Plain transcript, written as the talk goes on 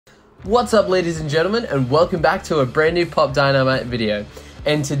What's up, ladies and gentlemen, and welcome back to a brand new Pop Dynamite video.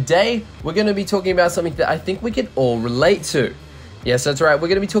 And today we're going to be talking about something that I think we can all relate to. Yes, that's right, we're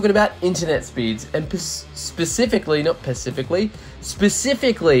going to be talking about internet speeds, and specifically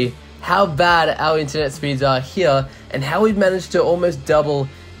how bad our internet speeds are here and how we've managed to almost double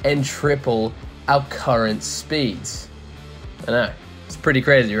and triple our current speeds. I know, it's pretty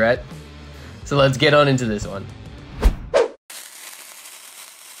crazy, right? So let's get on into this one.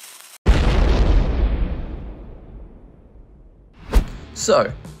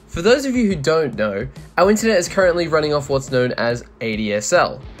 So, for those of you who don't know, our internet is currently running off what's known as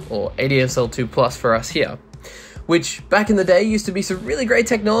ADSL, or ADSL 2 Plus for us here, which back in the day used to be some really great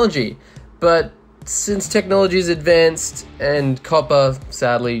technology, but since technology has advanced and copper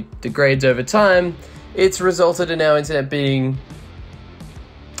sadly degrades over time, it's resulted in our internet being,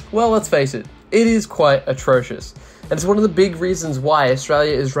 well, let's face it, it is quite atrocious. And it's one of the big reasons why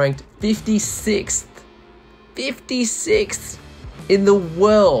Australia is ranked 56th in the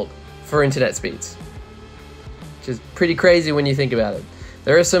world for internet speeds, which is pretty crazy when you think about it.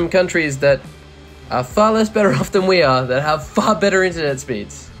 There are some countries that are far less better off than we are that have far better internet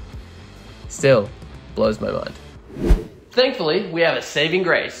speeds. Still, blows my mind. Thankfully, we have a saving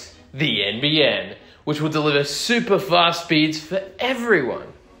grace, the NBN, which will deliver super fast speeds for everyone.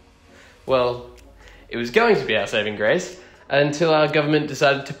 Well, it was going to be our saving grace until our government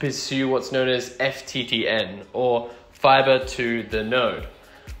decided to pursue what's known as FTTN, or fiber to the node,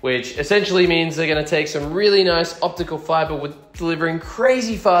 which essentially means they're going to take some really nice optical fiber with delivering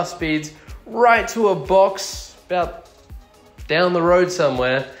crazy fast speeds right to a box about down the road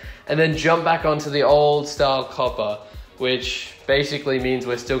somewhere, and then jump back onto the old style copper, which basically means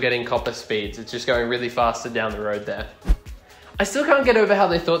we're still getting copper speeds. It's just going really faster down the road there. I still can't get over how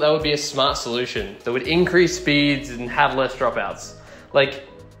they thought that would be a smart solution that would increase speeds and have less dropouts. Like,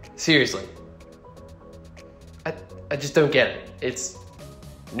 seriously. I just don't get it. It's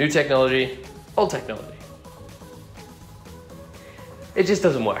new technology, old technology. It just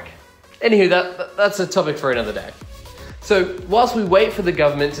doesn't work. Anywho, that's a topic for another day. So whilst we wait for the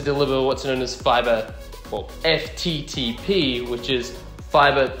government to deliver what's known as fiber, or FTTP, which is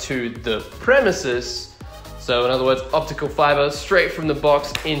fiber to the premises, so in other words, optical fiber straight from the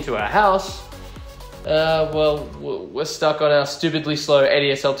box into our house, well, we're stuck on our stupidly slow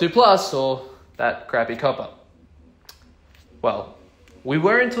ADSL 2 Plus, or that crappy copper. Well, we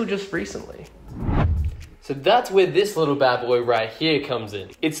were until just recently. So that's where this little bad boy right here comes in.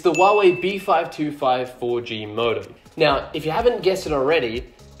 It's the Huawei B525 4G modem. Now, if you haven't guessed it already,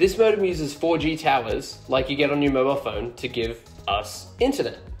 this modem uses 4G towers, like you get on your mobile phone, to give us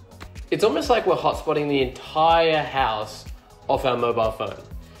internet. It's almost like we're hotspotting the entire house off our mobile phone.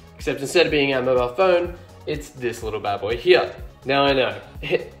 Except instead of being our mobile phone, it's this little bad boy here. Now I know,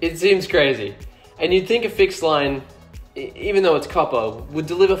 it seems crazy. And you'd think a fixed line, even though it's copper, would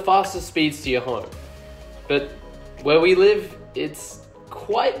deliver faster speeds to your home. But where we live, it's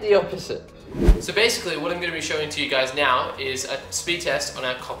quite the opposite. So basically what I'm going to be showing to you guys now is a speed test on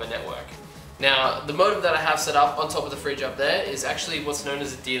our copper network. Now, the modem that I have set up on top of the fridge up there is actually what's known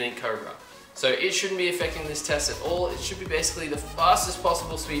as a D-Link Cobra. So it shouldn't be affecting this test at all. It should be basically the fastest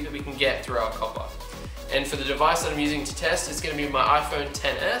possible speed that we can get through our copper. And for the device that I'm using to test, it's going to be my iPhone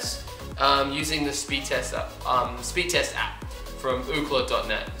XS. Using the speed test app from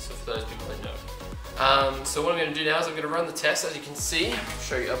ookla.net, so for those people that know. So what I'm going to do now is I'm going to run the test. As you can see, I'll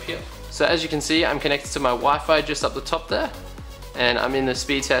show you up here. So as you can see, I'm connected to my Wi-Fi just up the top there, and I'm in the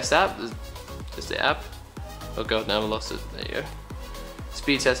speed test app. There's just the app. Oh god, now I've lost it. There you go.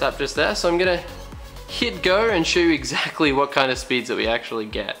 Speed test app just there. So I'm going to hit go and show you exactly what kind of speeds that we actually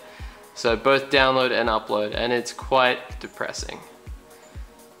get. So both download and upload, and it's quite depressing.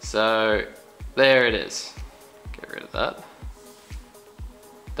 So there it is. Get rid of that.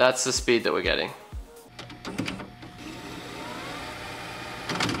 That's the speed that we're getting.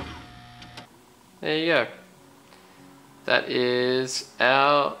 There you go. That is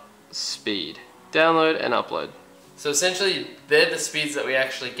our speed. Download and upload. So essentially, they're the speeds that we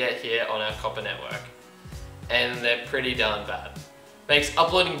actually get here on our copper network. And they're pretty darn bad. Makes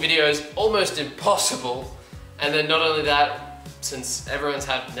uploading videos almost impossible. And then not only that, since everyone's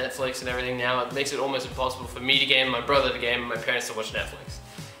had Netflix and everything now, it makes it almost impossible for me to game, my brother to game, and my parents to watch Netflix.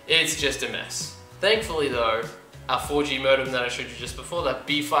 It's just a mess. Thankfully though, our 4G modem that I showed you just before, that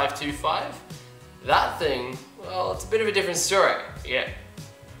B525, that thing, well, it's a bit of a different story. Yeah,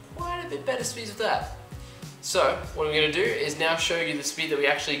 quite a bit better speeds with that. So, what I'm going to do is now show you the speed that we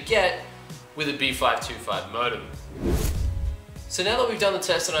actually get with a B525 modem. So now that we've done the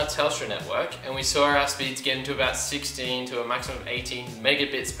test on our Telstra network and we saw our speeds get into about 16 to a maximum of 18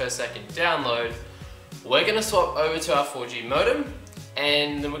 megabits per second download, we're going to swap over to our 4G modem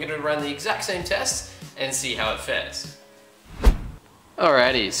and then we're going to run the exact same test and see how it fares.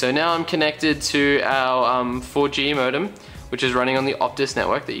 Alrighty, so now I'm connected to our 4G modem, which is running on the Optus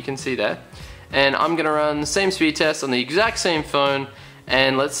network that you can see there. And I'm going to run the same speed test on the exact same phone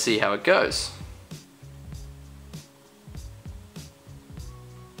and let's see how it goes.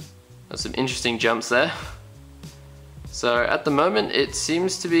 There's some interesting jumps there. So at the moment it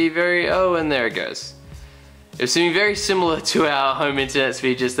seems to be very, oh, and there it goes. It was seeming very similar to our home internet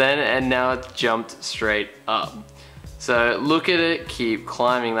speed just then, and now it's jumped straight up. So look at it keep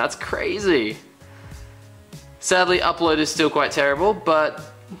climbing, that's crazy. Sadly upload is still quite terrible, but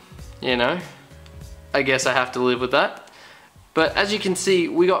you know, I guess I have to live with that. But as you can see,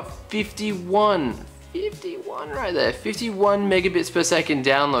 we got 51 right there, 51 megabits per second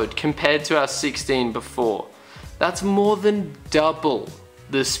download compared to our 16 before. That's more than double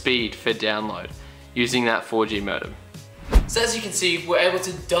the speed for download using that 4G modem. So as you can see, we're able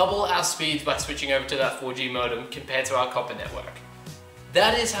to double our speeds by switching over to that 4G modem compared to our copper network.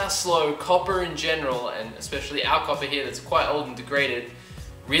 That is how slow copper in general, and especially our copper here that's quite old and degraded,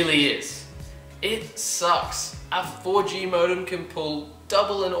 really is. It sucks. Our 4G modem can pull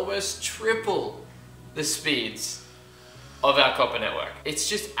double and almost triple the speeds of our copper network. It's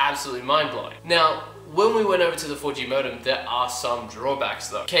just absolutely mind-blowing. Now, when we went over to the 4G modem, there are some drawbacks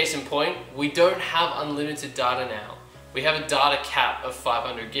though. Case in point, we don't have unlimited data now. We have a data cap of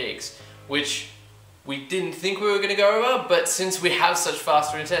 500 gigs, which we didn't think we were going to go over, but since we have such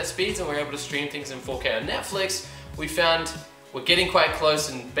faster internet speeds and we're able to stream things in 4K on Netflix, we found we're getting quite close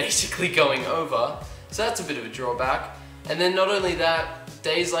and basically going over. So that's a bit of a drawback. And then not only that,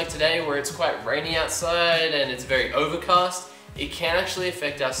 days like today where it's quite rainy outside and it's very overcast, it can actually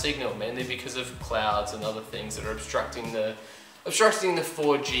affect our signal, mainly because of clouds and other things that are obstructing the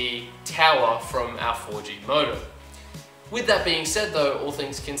 4G tower from our 4G modem. With that being said though, all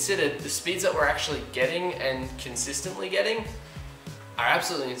things considered, the speeds that we're actually getting and consistently getting are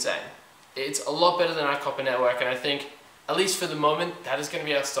absolutely insane. It's a lot better than our copper network, and I think, at least for the moment, that is going to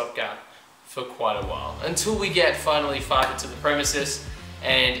be our stopgap for quite a while, until we get finally fiber to the premises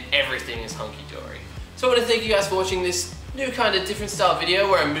and everything is hunky-dory. So I want to thank you guys for watching this new kind of different style video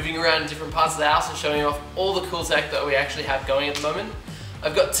where I'm moving around in different parts of the house and showing off all the cool tech that we actually have going at the moment.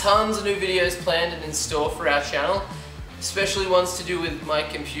 I've got tons of new videos planned and in store for our channel, especially ones to do with my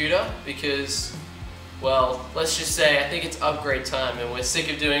computer because, well, let's just say I think it's upgrade time and we're sick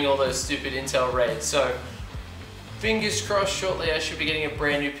of doing all those stupid Intel raids. So fingers crossed, shortly I should be getting a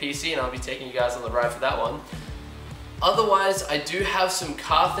brand new PC and I'll be taking you guys on the ride for that one. Otherwise, I do have some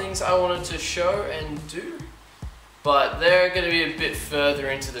car things I wanted to show and do, but they're going to be a bit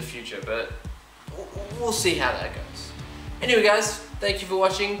further into the future, but we'll see how that goes. Anyway guys, thank you for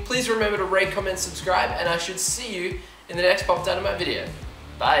watching. Please remember to rate, comment, subscribe, and I should see you in the next Pop Dynamite video.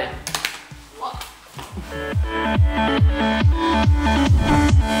 Bye. Mwah.